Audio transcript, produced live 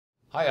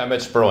Hi, I'm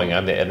Ed Sperling.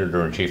 I'm the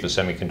Editor-in-Chief of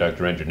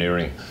Semiconductor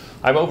Engineering.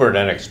 I'm over at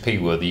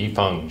NXP with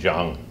Yifeng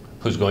Zhang,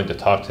 who's going to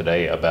talk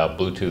today about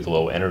Bluetooth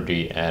Low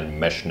Energy and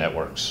mesh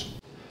networks.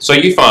 So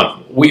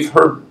Yifeng, we've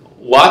heard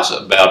lots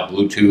about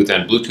Bluetooth,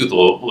 and Bluetooth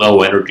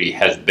Low Energy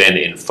has been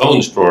in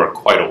phones for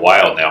quite a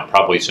while now,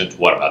 probably since,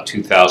 about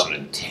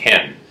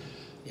 2010.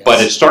 Yes.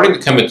 But it's starting to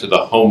come into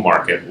the home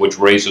market, which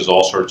raises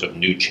all sorts of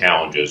new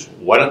challenges.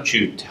 Why don't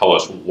you tell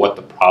us what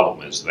the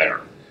problem is there?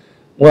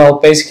 Well,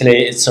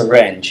 basically, it's a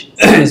range.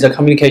 It's a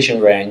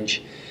communication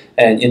range.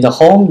 And in the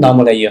home,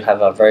 normally you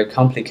have a very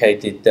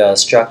complicated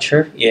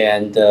structure,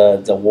 and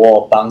the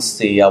wall bounces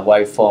the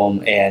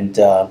waveform, and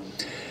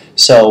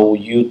so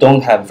you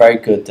don't have very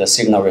good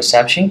signal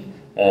reception.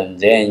 And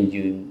then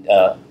you,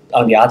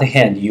 on the other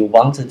hand, you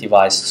want the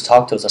device to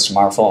talk to the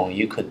smartphone.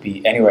 You could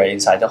be anywhere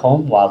inside the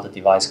home, while the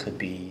device could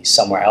be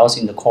somewhere else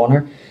in the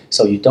corner.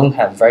 So you don't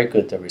have very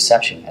good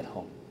reception at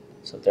home.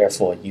 So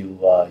therefore,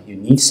 you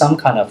need some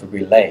kind of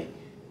relay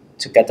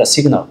to get the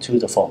signal to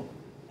the phone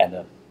and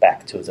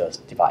back to the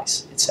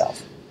device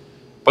itself.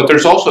 But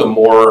there's also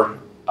more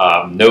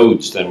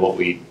nodes than what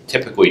we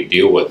typically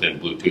deal with in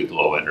Bluetooth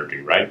Low Energy,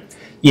 right?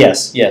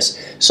 Yes, yes.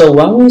 So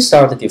when we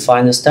start to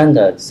define the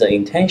standards, the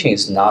intention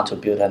is not to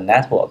build a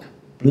network.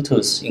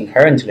 Bluetooth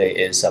inherently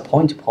is a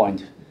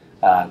point-to-point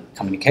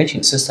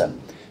communication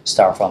system,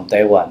 start from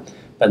day one.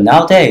 But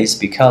nowadays,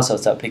 because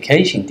of the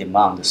application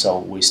demand, so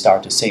we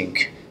start to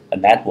think a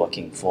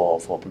networking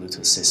for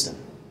Bluetooth system.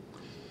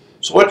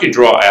 So what do you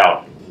draw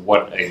out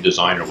what a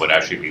designer would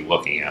actually be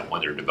looking at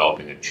when they're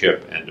developing a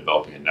chip and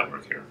developing a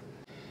network here?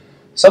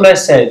 So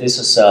let's say this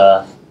is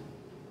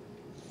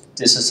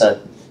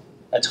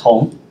at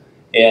home,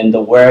 and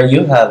where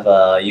you have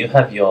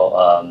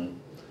your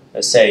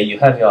let's say you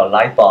have your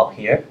light bulb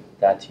here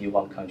that you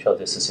want to control.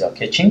 This is your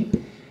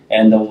kitchen,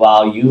 and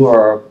while you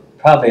are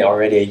probably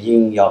already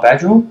in your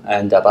bedroom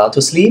and about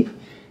to sleep,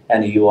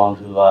 and you want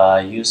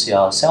to use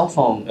your cell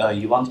phone,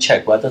 you want to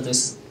check whether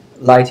this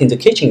light in the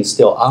kitchen is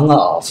still on or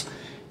off,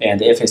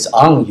 and if it's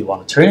on, you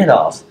want to turn it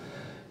off,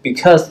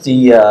 because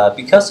the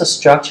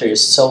structure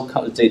is so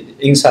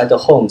inside the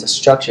home, the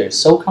structure is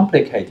so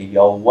complicated.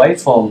 Your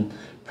waveform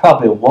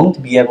probably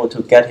won't be able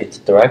to get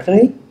it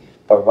directly,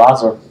 but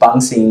rather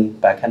bouncing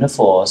back and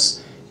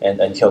forth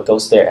and until it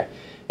goes there.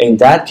 In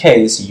that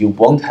case, you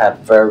won't have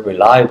very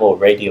reliable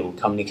radio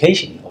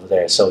communication over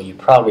there, so you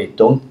probably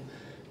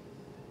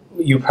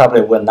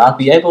will not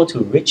be able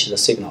to reach the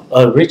signal,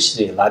 reach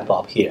the light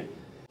bulb here.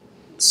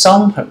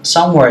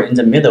 Somewhere in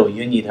the middle,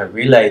 you need a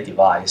relay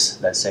device.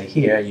 Let's say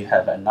here you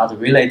have another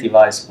relay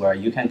device where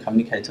you can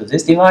communicate to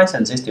this device,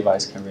 and this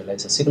device can relay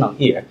the signal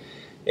here,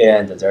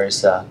 and there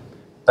is a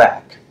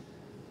back.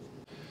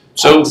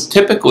 So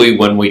typically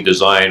when we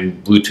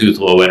design Bluetooth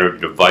Low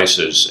Energy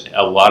devices,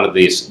 a lot of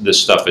this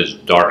stuff is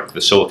dark.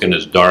 The silicon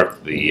is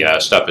dark, the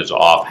stuff is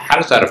off. How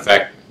does that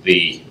affect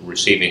the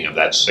receiving of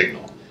that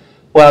signal?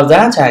 Well,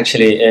 that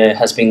actually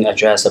has been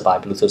addressed by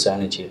Bluetooth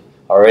Energy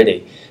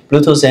already.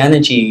 Bluetooth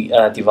Energy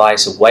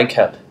device wake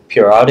up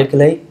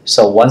periodically,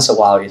 so once a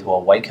while it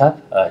will wake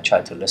up,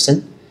 try to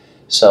listen.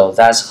 So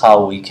that's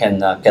how we can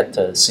get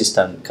the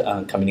system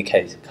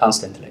communicate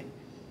constantly.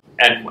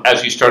 And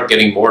as you start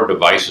getting more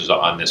devices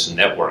on this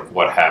network,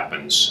 what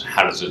happens?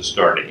 How does it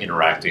start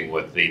interacting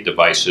with the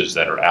devices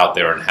that are out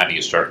there, and how do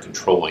you start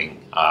controlling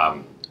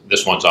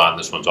this one's on,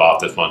 this one's off,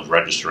 this one's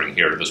registering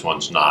here, this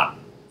one's not?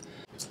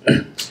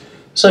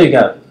 So you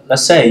got,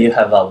 let's say you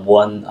have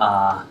one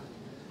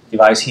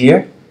device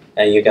here,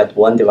 and you get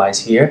one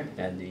device here,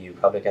 and you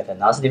probably get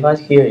another device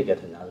here, you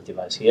get another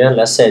device here.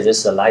 Let's say this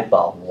is a light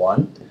bulb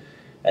 1,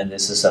 and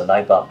this is a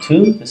light bulb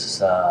 2. This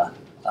is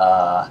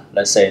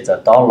let's say the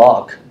door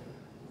lock,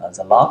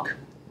 the lock,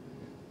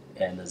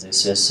 and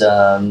this is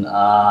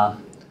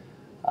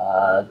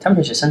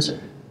temperature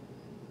sensor.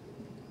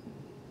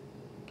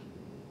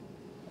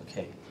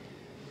 Okay,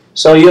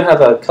 so you have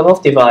a couple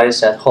of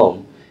devices at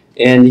home.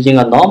 And in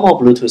a normal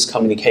Bluetooth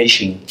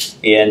communication,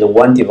 and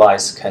one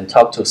device can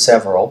talk to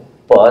several,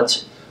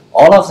 but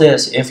all of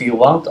this, if you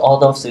want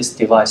all of these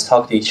devices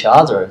talk to each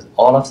other,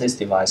 all of these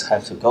devices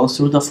have to go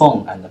through the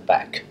phone and the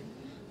back.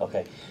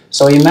 Okay,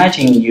 so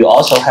imagine you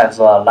also have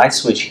a light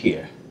switch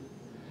here,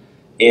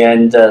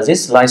 and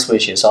this light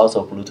switch is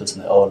also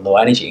Bluetooth or low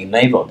energy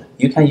enabled.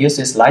 You can use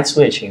this light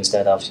switch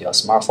instead of your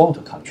smartphone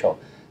to control.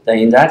 Then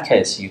in that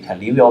case, you can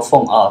leave your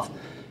phone off,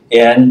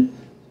 and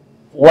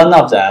one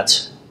of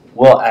that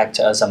will act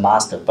as a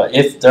master. But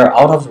if they're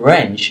out of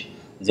range,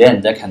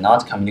 then they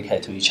cannot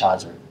communicate to each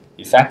other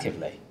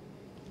effectively.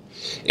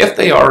 If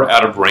they are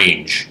out of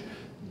range,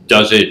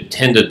 does it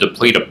tend to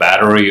deplete a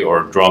battery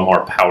or draw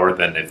more power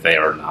than if they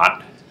are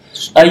not?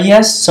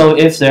 Yes, so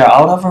if they're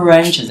out of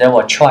range, they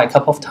will try a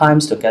couple of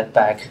times to get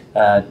back,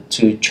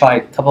 to try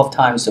a couple of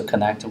times to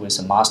connect with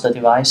the master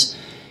device.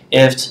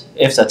 If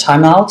the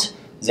timeout,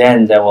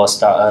 then they will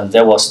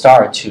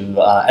start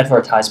to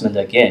advertisement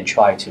again,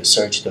 try to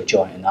search to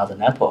join another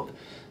network.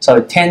 So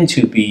it tends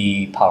to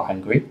be power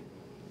hungry.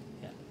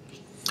 Yeah.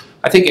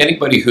 I think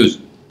anybody who's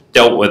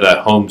dealt with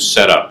a home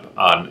setup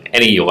on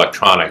any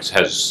electronics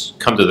has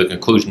come to the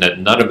conclusion that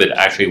none of it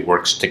actually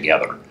works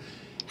together.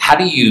 How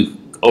do you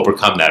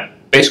overcome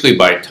that? Basically,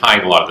 by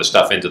tying a lot of the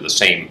stuff into the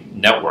same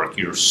network,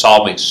 you're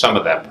solving some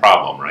of that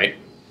problem, right?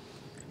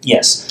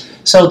 Yes.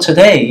 So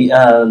today,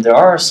 there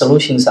are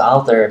solutions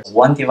out there.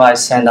 One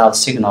device send out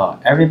signal.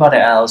 Everybody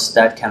else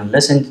that can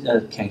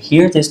listen, can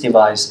hear this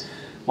device,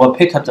 will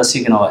pick up the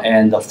signal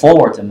and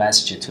forward the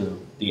message to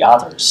the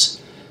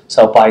others.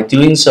 So by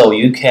doing so,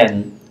 you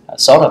can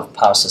sort of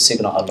pass the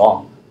signal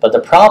along. But the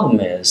problem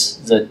is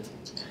that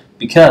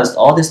because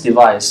all these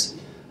devices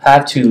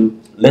have to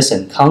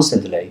listen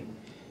constantly,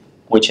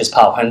 which is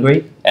power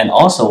hungry, and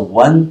also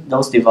when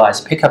those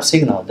devices pick up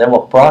signal, they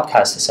will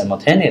broadcast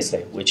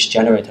simultaneously, which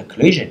generate a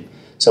collision.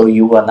 So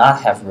you will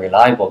not have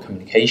reliable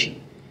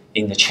communication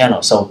in the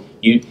channel. So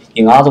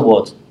in other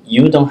words,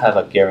 you don't have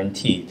a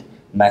guaranteed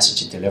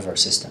message delivery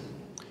system.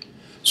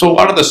 So a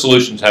lot of the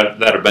solutions that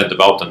have been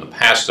developed in the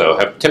past, though,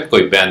 have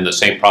typically been the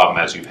same problem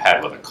as you've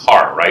had with a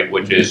car, right?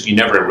 Which is you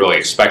never really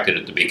expected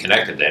it to be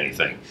connected to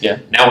anything. Yeah.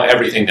 Now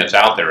everything that's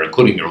out there,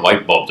 including your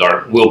light bulbs,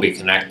 will be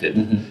connected.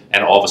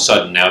 And all of a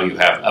sudden now you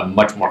have a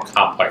much more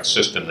complex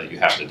system that you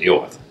have to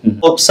deal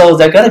with. So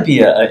there's got to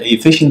be an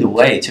efficient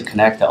way to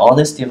connect all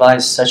these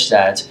devices such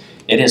that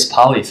it is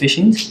power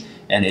efficient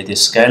and it is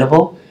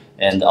scalable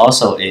and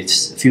also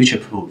it's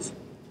future-proof.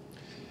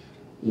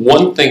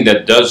 One thing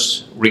that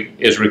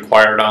is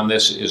required on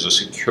this is a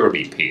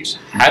security piece.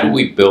 How do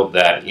we build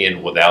that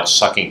in without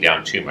sucking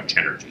down too much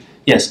energy?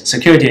 Yes,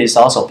 security is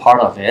also part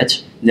of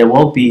it. There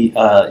will be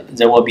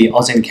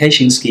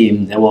authentication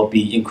scheme, there will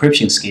be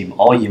encryption scheme,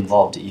 all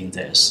involved in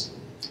this.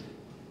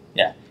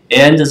 Yeah,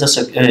 and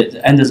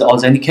the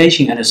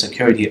authentication and the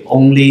security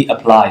only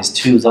applies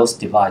to those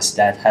devices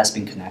that has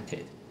been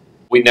connected.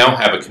 We now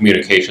have a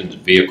communications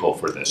vehicle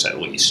for this,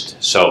 at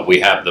least. So we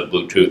have the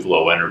Bluetooth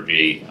Low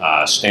Energy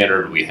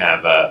standard. We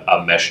have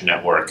a mesh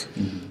network.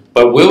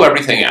 But will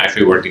everything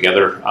actually work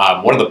together?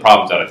 One of the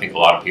problems that I think a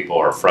lot of people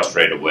are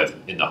frustrated with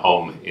in the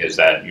home is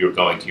that you're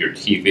going to your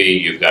TV,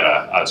 you've got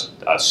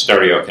a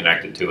stereo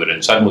connected to it,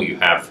 and suddenly you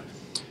have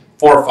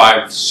 4,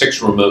 5,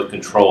 6 remote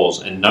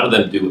controls, and none of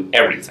them do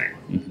everything.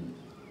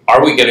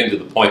 Are we getting to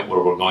the point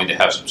where we're going to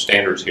have some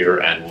standards here,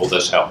 and will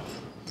this help?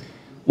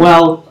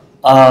 Well,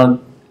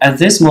 at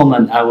this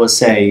moment, I would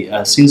say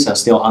things are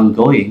still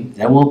ongoing.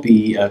 There will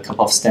be a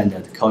couple of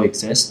standards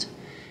coexist.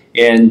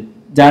 And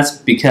that's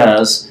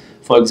because,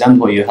 for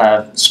example, you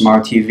have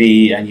smart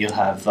TV and you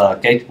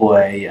have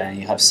gateway and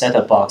you have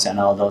set-top box and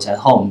all those at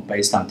home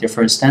based on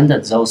different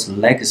standards. Those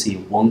legacy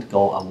won't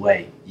go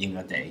away in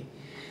a day.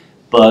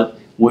 But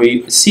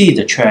we see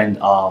the trend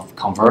of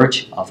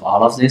converge of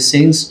all of these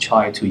things,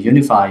 try to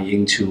unify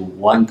into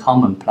one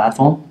common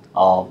platform.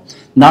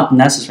 Not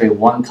necessarily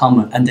one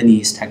common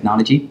underneath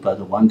technology, but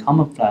one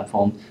common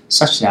platform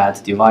such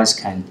that device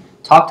can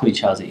talk to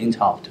each other,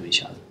 interact to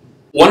each other.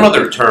 One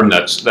other term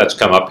that's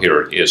come up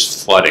here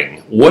is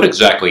flooding. What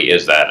exactly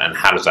is that, and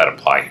how does that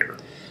apply here?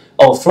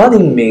 Oh,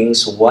 flooding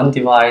means one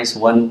device,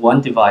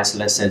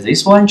 let's say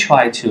this one,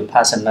 try to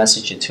pass a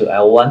message to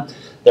L1.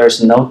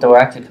 There's no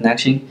direct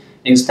connection.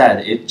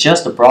 Instead, it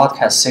just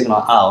broadcasts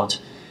signal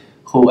out.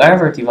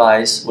 Whichever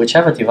device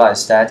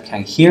that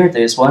can hear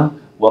this one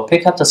will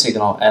pick up the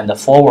signal and the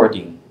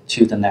forwarding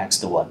to the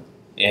next one,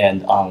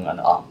 and on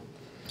and on.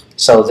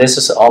 So this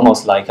is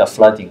almost like a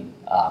flooding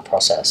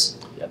process.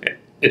 Yep.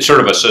 It's sort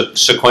of a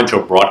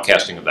sequential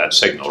broadcasting of that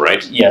signal,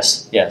 right?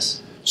 Yes,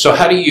 yes. So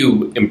how do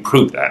you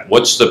improve that?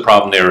 What's the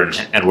problem there,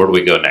 and where do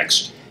we go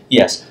next?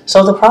 Yes.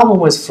 So the problem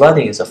with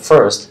flooding is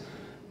first,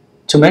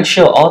 to make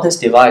sure all this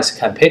device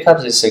can pick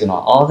up this signal,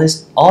 all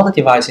the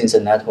devices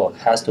in the network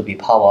has to be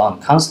power on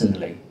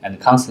constantly and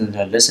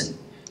constantly listen.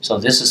 So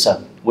this is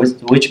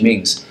which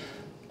means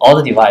all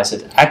the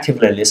devices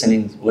actively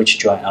listening, which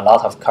draw a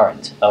lot of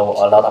current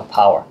or a lot of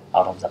power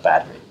out of the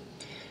battery.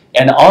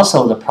 And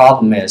also the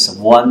problem is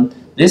when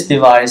this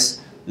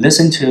device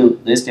listen to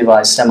this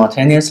device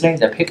simultaneously,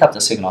 they pick up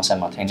the signal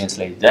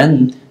simultaneously.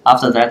 Then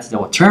after that, they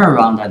will turn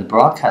around and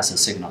broadcast the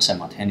signal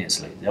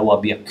simultaneously. There will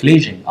be a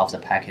collision of the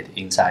packet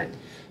inside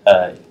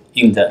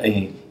in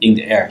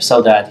the air,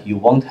 so that you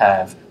won't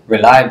have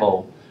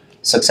reliable,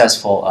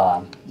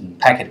 successful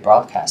packet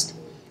broadcast.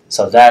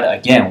 So that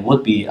again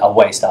would be a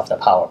waste of the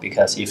power,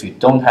 because if you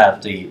don't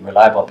have the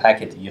reliable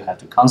packet, you have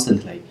to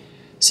constantly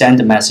send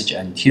the message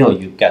until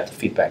you get the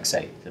feedback,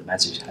 say the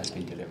message has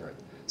been delivered.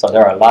 So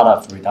there are a lot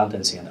of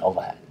redundancy and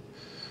overhead.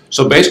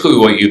 So basically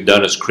what you've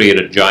done is create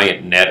a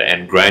giant net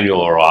and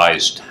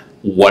granularized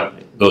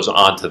what goes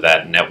onto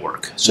that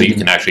network. So you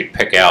can actually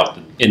pick out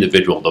the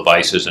individual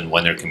devices and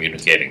when they're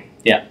communicating.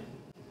 Yeah.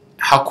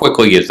 How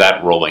quickly is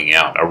that rolling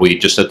out? Are we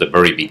just at the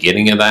very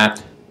beginning of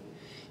that?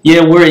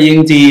 Yeah, we're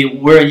in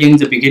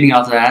the beginning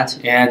of that,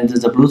 and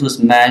the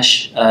Bluetooth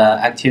mesh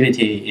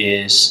activity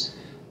is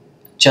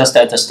just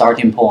at the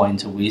starting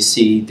point. We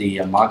see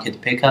the market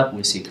pickup,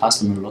 we see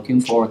customers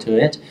looking forward to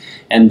it,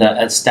 and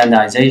at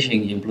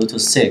standardization in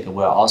Bluetooth SIG,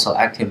 we're also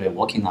actively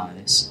working on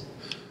this.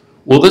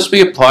 Will this be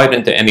applied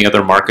into any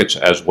other markets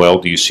as well?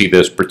 Do you see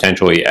this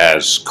potentially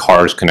as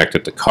cars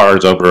connected to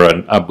cars over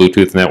a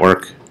Bluetooth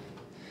network?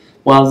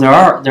 Well, there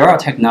are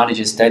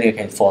technologies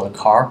dedicated for the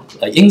car.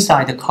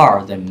 Inside the car,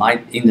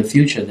 in the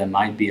future there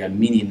might be a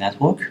mini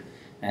network,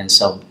 and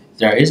so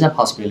there is a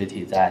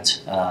possibility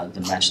that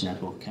the mesh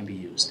network can be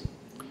used.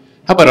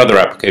 How about other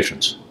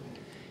applications?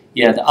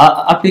 Yeah, the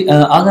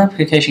other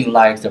application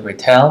like the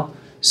retail.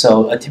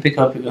 So a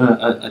typical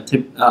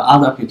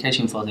other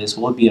application for this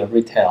would be a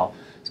retail.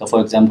 So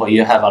for example,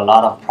 you have a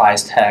lot of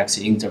price tags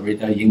in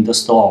the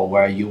store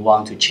where you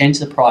want to change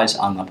the price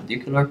on a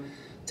particular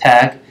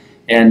tag,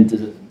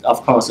 and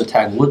of course the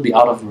tag would be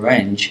out of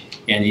range.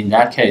 And in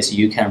that case,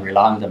 you can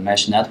rely on the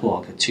mesh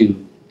network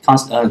to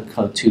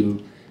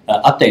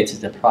update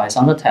the price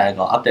on the tag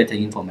or update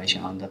the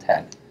information on the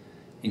tag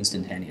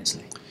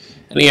instantaneously.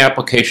 Any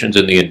applications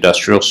in the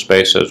industrial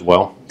space as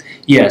well?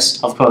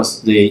 Yes, of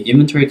course, the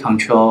inventory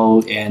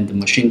control and the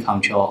machine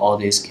control, all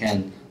this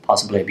can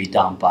possibly be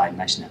done by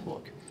mesh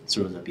network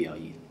through the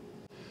BLE.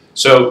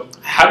 So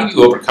how do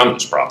you overcome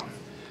this problem?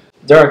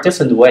 There are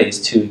different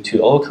ways to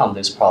overcome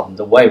this problem.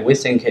 The way we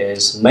think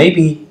is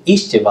maybe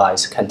each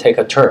device can take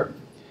a turn.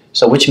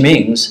 So which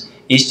means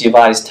each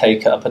device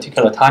take a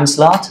particular time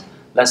slot.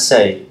 Let's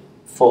say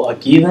for a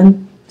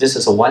given, this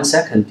is a 1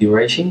 second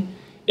duration.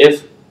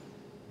 If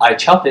I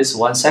chop this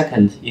 1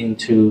 second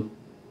into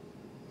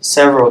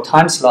several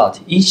time slots,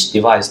 each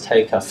device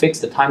take a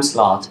fixed time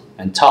slot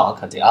and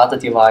talk. The other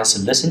device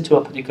listen to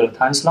a particular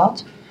time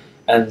slot,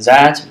 and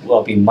that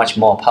will be much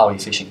more power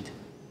efficient.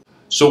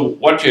 So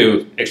why don't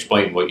you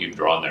explain what you've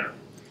drawn there?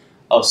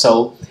 Oh,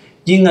 so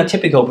in a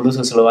typical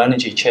Bluetooth Low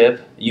Energy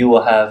chip, you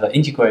will have an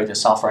integrated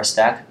software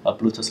stack, a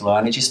Bluetooth Low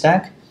Energy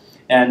stack,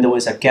 and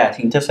with a GET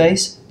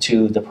interface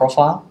to the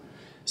profile.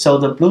 So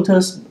the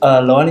Bluetooth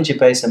Low Energy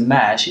based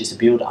mesh is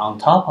built on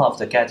top of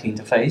the GET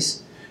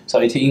interface. So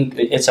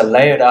it's a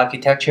layered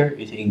architecture.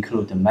 It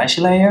includes the mesh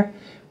layer,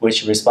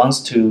 which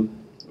responsible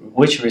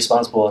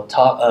for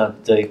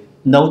the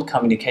node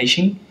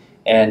communication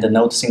and the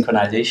node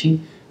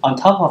synchronization. On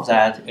top of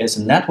that is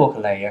a network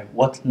layer.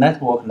 What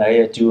network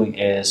layer doing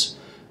is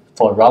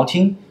for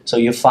routing. So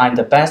you find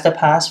the best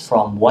path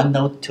from one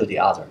node to the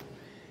other.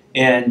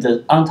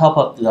 And on top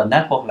of the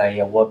network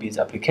layer will be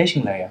the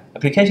application layer.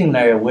 Application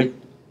layer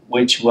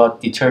which will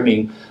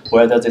determine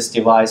whether this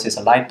device is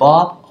a light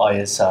bulb or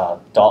is a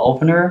door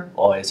opener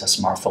or is a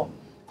smartphone.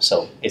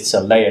 So it's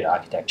a layered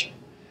architecture.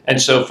 And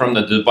so from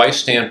the device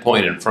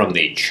standpoint and from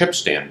the chip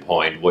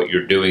standpoint, what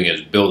you're doing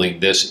is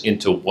building this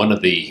into one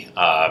of the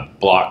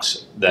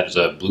blocks that is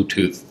a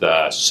Bluetooth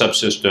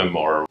subsystem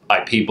or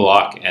IP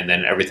block, and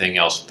then everything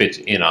else fits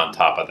in on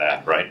top of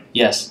that, right?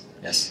 Yes,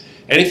 yes.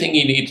 Anything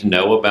you need to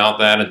know about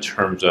that in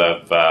terms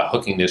of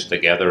hooking this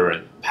together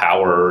and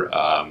power,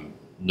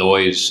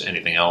 noise,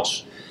 anything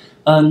else?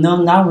 No,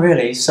 not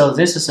really. So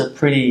this is a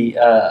pretty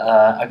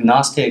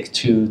agnostic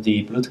to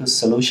the Bluetooth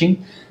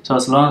solution. So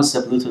as long as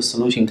the Bluetooth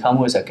solution comes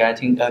with a gate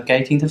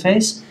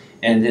interface,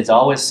 and it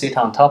always sit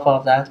on top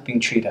of that, being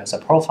treated as a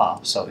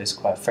profile. So it's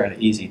quite fairly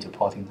easy to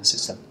port in the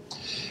system.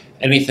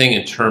 Anything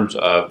in terms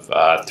of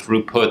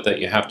throughput that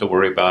you have to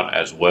worry about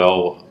as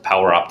well,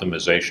 power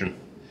optimization?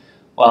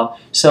 Well,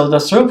 so the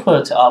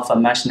throughput of a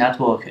mesh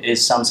network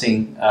is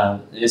something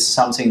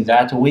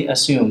that we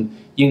assume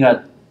in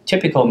a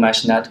typical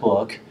mesh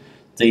network,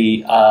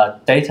 the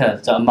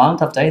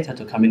amount of data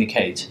to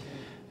communicate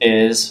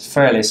is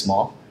fairly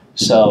small.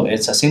 So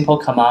it's a simple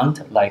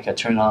command like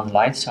turn on the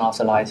light, turn off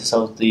the light.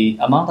 So the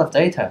amount of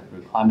data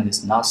requirement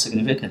is not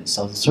significant.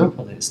 So the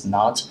throughput is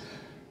not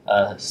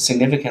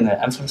significantly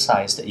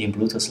emphasized in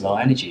Bluetooth Low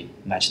Energy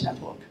mesh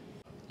network.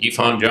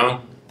 Yifeng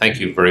Zhang, thank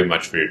you very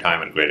much for your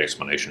time and great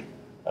explanation.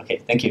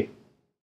 Okay, thank you.